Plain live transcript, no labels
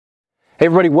Hey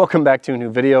everybody, welcome back to a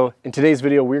new video. In today's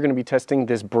video, we're going to be testing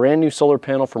this brand new solar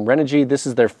panel from Renogy. This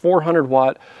is their 400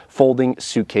 watt folding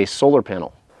suitcase solar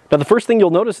panel. Now the first thing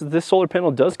you'll notice is this solar panel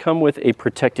does come with a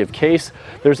protective case.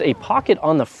 There's a pocket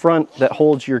on the front that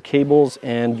holds your cables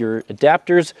and your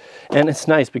adapters, and it's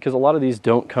nice because a lot of these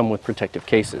don't come with protective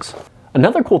cases.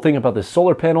 Another cool thing about this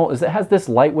solar panel is it has this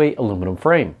lightweight aluminum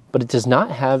frame, but it does not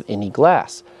have any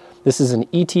glass. This is an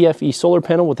ETFE solar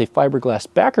panel with a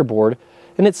fiberglass backer board,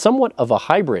 and it's somewhat of a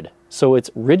hybrid, so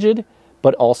it's rigid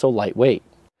but also lightweight.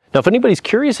 Now if anybody's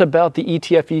curious about the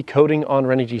ETFE coating on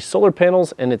Renogy solar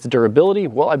panels and its durability,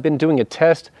 well, I've been doing a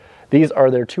test. These are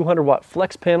their 200 watt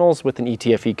flex panels with an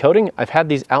ETFE coating. I've had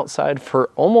these outside for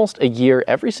almost a year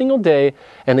every single day,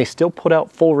 and they still put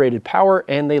out full rated power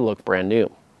and they look brand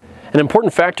new. An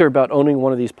important factor about owning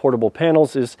one of these portable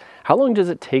panels is how long does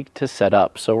it take to set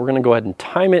up. So we're going to go ahead and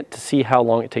time it to see how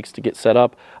long it takes to get set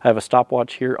up. I have a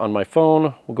stopwatch here on my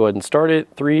phone. We'll go ahead and start it.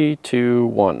 3, 2,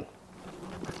 1.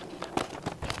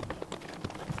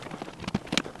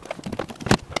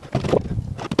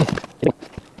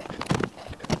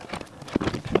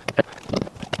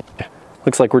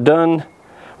 Looks like we're done.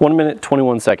 1 minute,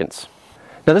 21 seconds.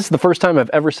 Now this is the first time I've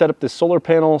ever set up this solar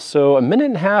panel, so a minute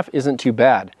and a half isn't too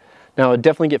bad. Now it'd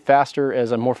definitely get faster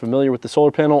as I'm more familiar with the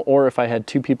solar panel or if I had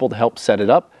two people to help set it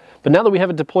up. But now that we have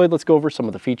it deployed, let's go over some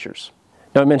of the features.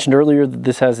 Now I mentioned earlier that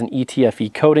this has an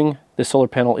ETFE coating. This solar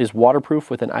panel is waterproof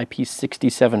with an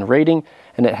IP67 rating,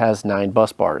 and it has 9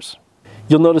 bus bars.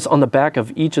 You'll notice on the back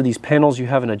of each of these panels you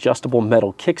have an adjustable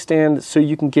metal kickstand so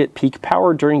you can get peak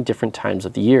power during different times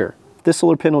of the year. This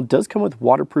solar panel does come with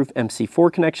waterproof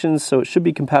MC4 connections, so it should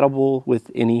be compatible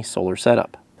with any solar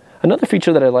setup. Another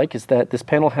feature that I like is that this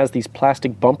panel has these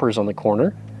plastic bumpers on the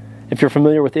corner. If you're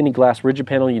familiar with any glass rigid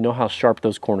panel, you know how sharp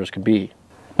those corners can be.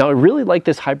 Now I really like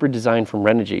this hybrid design from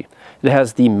Renogy. It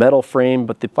has the metal frame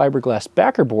but the fiberglass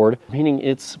backer board, meaning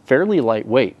it's fairly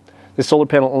lightweight. This solar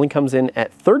panel only comes in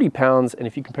at 30 pounds, and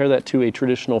if you compare that to a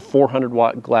traditional 400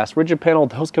 watt glass rigid panel,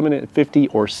 those come in at 50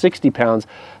 or 60 pounds,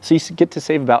 so you get to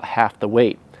save about half the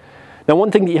weight. Now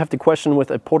one thing that you have to question with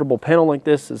a portable panel like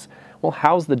this is, well,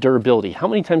 how's the durability? How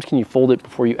many times can you fold it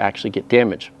before you actually get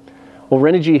damage? Well,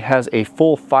 Renogy has a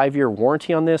full 5-year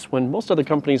warranty on this when most other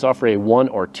companies offer a 1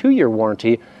 or 2-year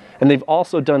warranty, and they've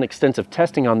also done extensive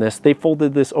testing on this. They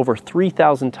folded this over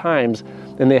 3,000 times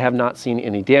and they have not seen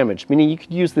any damage, meaning you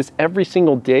could use this every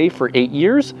single day for 8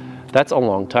 years. That's a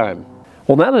long time.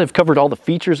 Well, now that I've covered all the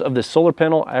features of this solar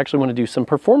panel, I actually want to do some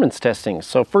performance testing.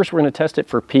 So first we're going to test it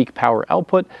for peak power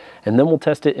output, and then we'll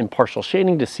test it in partial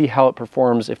shading to see how it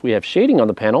performs if we have shading on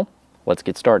the panel. Let's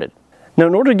get started. Now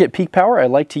in order to get peak power, I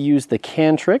like to use the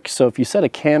can trick. So if you set a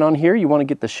can on here, you want to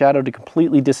get the shadow to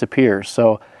completely disappear.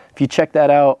 So if you check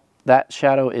that out, that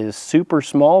shadow is super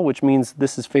small, which means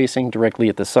this is facing directly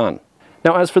at the sun.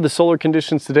 Now as for the solar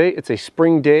conditions today, it's a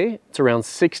spring day. It's around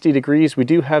 60 degrees. We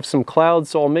do have some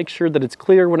clouds, so I'll make sure that it's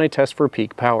clear when I test for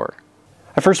peak power.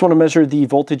 I first want to measure the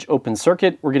voltage open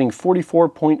circuit. We're getting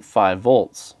 44.5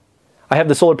 volts. I have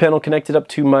the solar panel connected up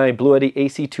to my Bluetti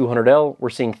AC200L. We're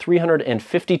seeing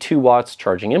 352 watts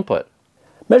charging input.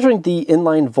 Measuring the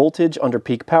inline voltage under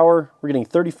peak power, we're getting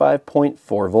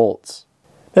 35.4 volts.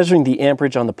 Measuring the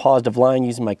amperage on the positive line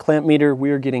using my clamp meter,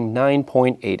 we are getting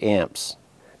 9.8 amps.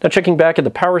 Now checking back at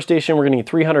the power station, we're getting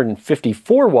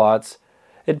 354 watts.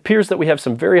 It appears that we have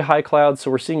some very high clouds, so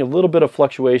we're seeing a little bit of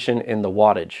fluctuation in the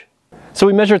wattage. So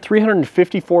we measured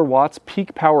 354 watts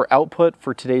peak power output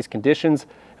for today's conditions,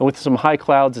 and with some high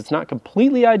clouds, it's not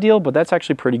completely ideal, but that's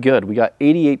actually pretty good. We got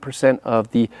 88% of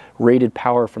the rated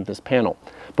power from this panel.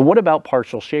 But what about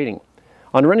partial shading?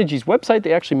 On Renogy's website,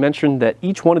 they actually mentioned that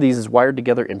each one of these is wired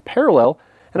together in parallel,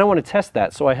 and I want to test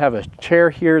that. So I have a chair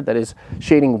here that is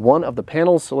shading one of the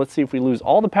panels. So let's see if we lose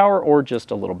all the power or just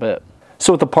a little bit.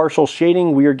 So with the partial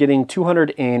shading, we are getting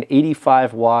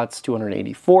 285 watts,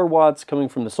 284 watts coming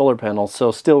from the solar panel.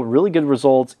 So still really good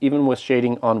results, even with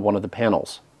shading on one of the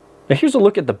panels. Now here's a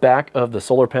look at the back of the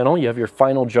solar panel. You have your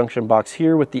final junction box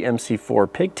here with the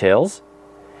MC4 pigtails.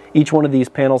 Each one of these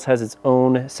panels has its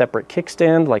own separate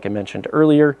kickstand, like I mentioned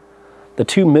earlier. The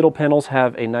two middle panels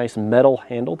have a nice metal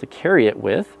handle to carry it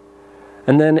with.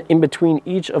 And then in between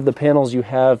each of the panels you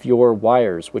have your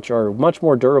wires, which are much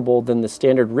more durable than the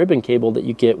standard ribbon cable that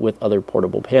you get with other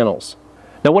portable panels.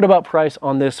 Now what about price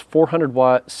on this 400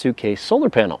 watt suitcase solar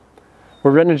panel?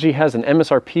 Where Renogy has an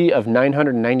MSRP of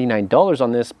 $999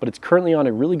 on this, but it's currently on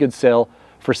a really good sale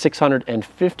for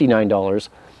 $659.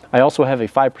 I also have a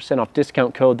 5% off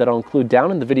discount code that I'll include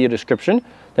down in the video description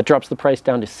that drops the price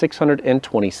down to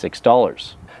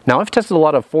 $626. Now, I've tested a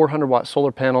lot of 400-watt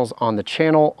solar panels on the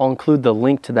channel. I'll include the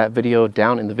link to that video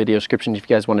down in the video description if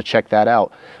you guys want to check that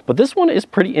out. But this one is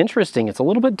pretty interesting. It's a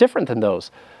little bit different than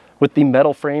those. With the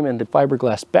metal frame and the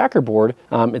fiberglass backer board,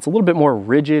 it's a little bit more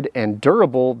rigid and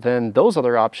durable than those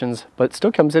other options, but it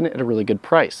still comes in at a really good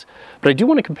price. But I do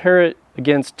want to compare it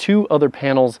against two other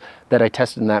panels that I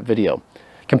tested in that video.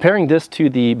 Comparing this to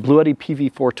the Bluetti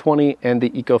PV420 and the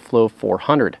EcoFlow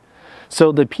 400.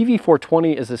 So the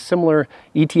PV420 is a similar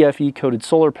ETFE coated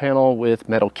solar panel with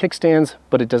metal kickstands,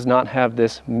 but it does not have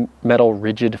this metal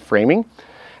rigid framing.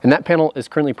 And that panel is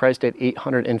currently priced at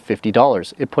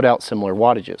 $850. It put out similar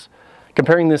wattages.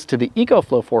 Comparing this to the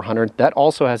EcoFlow 400, that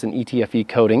also has an ETFE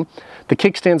coating. The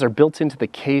kickstands are built into the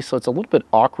case, so it's a little bit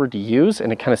awkward to use,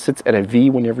 and it kind of sits at a V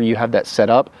whenever you have that set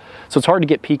up. So it's hard to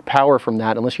get peak power from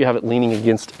that unless you have it leaning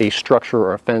against a structure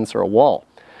or a fence or a wall.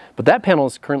 But that panel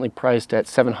is currently priced at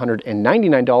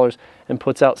 $799 and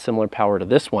puts out similar power to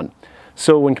this one.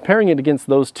 So when comparing it against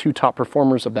those two top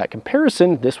performers of that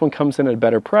comparison, this one comes in at a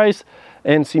better price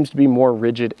and seems to be more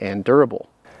rigid and durable.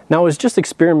 Now, I was just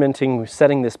experimenting with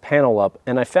setting this panel up,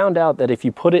 and I found out that if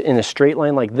you put it in a straight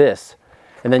line like this,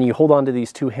 and then you hold on to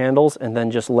these two handles and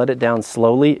then just let it down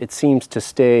slowly, it seems to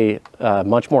stay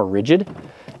much more rigid,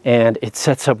 and it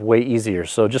sets up way easier.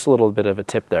 So just a little bit of a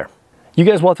tip there. You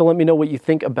guys will have to let me know what you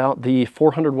think about the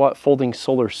 400-watt folding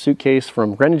solar suitcase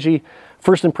from Renogy.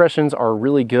 First impressions are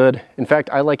really good. In fact,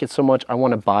 I like it so much I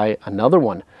want to buy another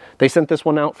one. They sent this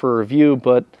one out for a review,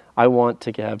 but I want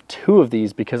to have two of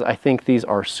these because I think these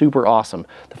are super awesome.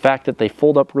 The fact that they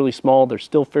fold up really small, they're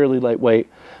still fairly lightweight,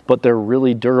 but they're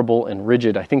really durable and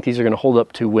rigid. I think these are going to hold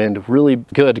up to wind really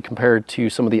good compared to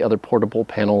some of the other portable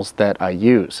panels that I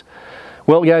use.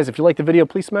 Well, guys, if you like the video,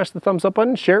 please smash the thumbs up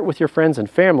button, share it with your friends and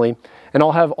family, and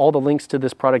I'll have all the links to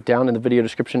this product down in the video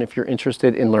description if you're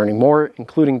interested in learning more,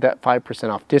 including that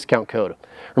 5% off discount code.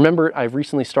 Remember, I've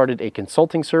recently started a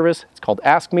consulting service. It's called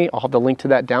Ask Me. I'll have the link to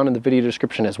that down in the video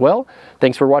description as well.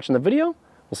 Thanks for watching the video.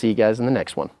 We'll see you guys in the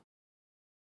next one.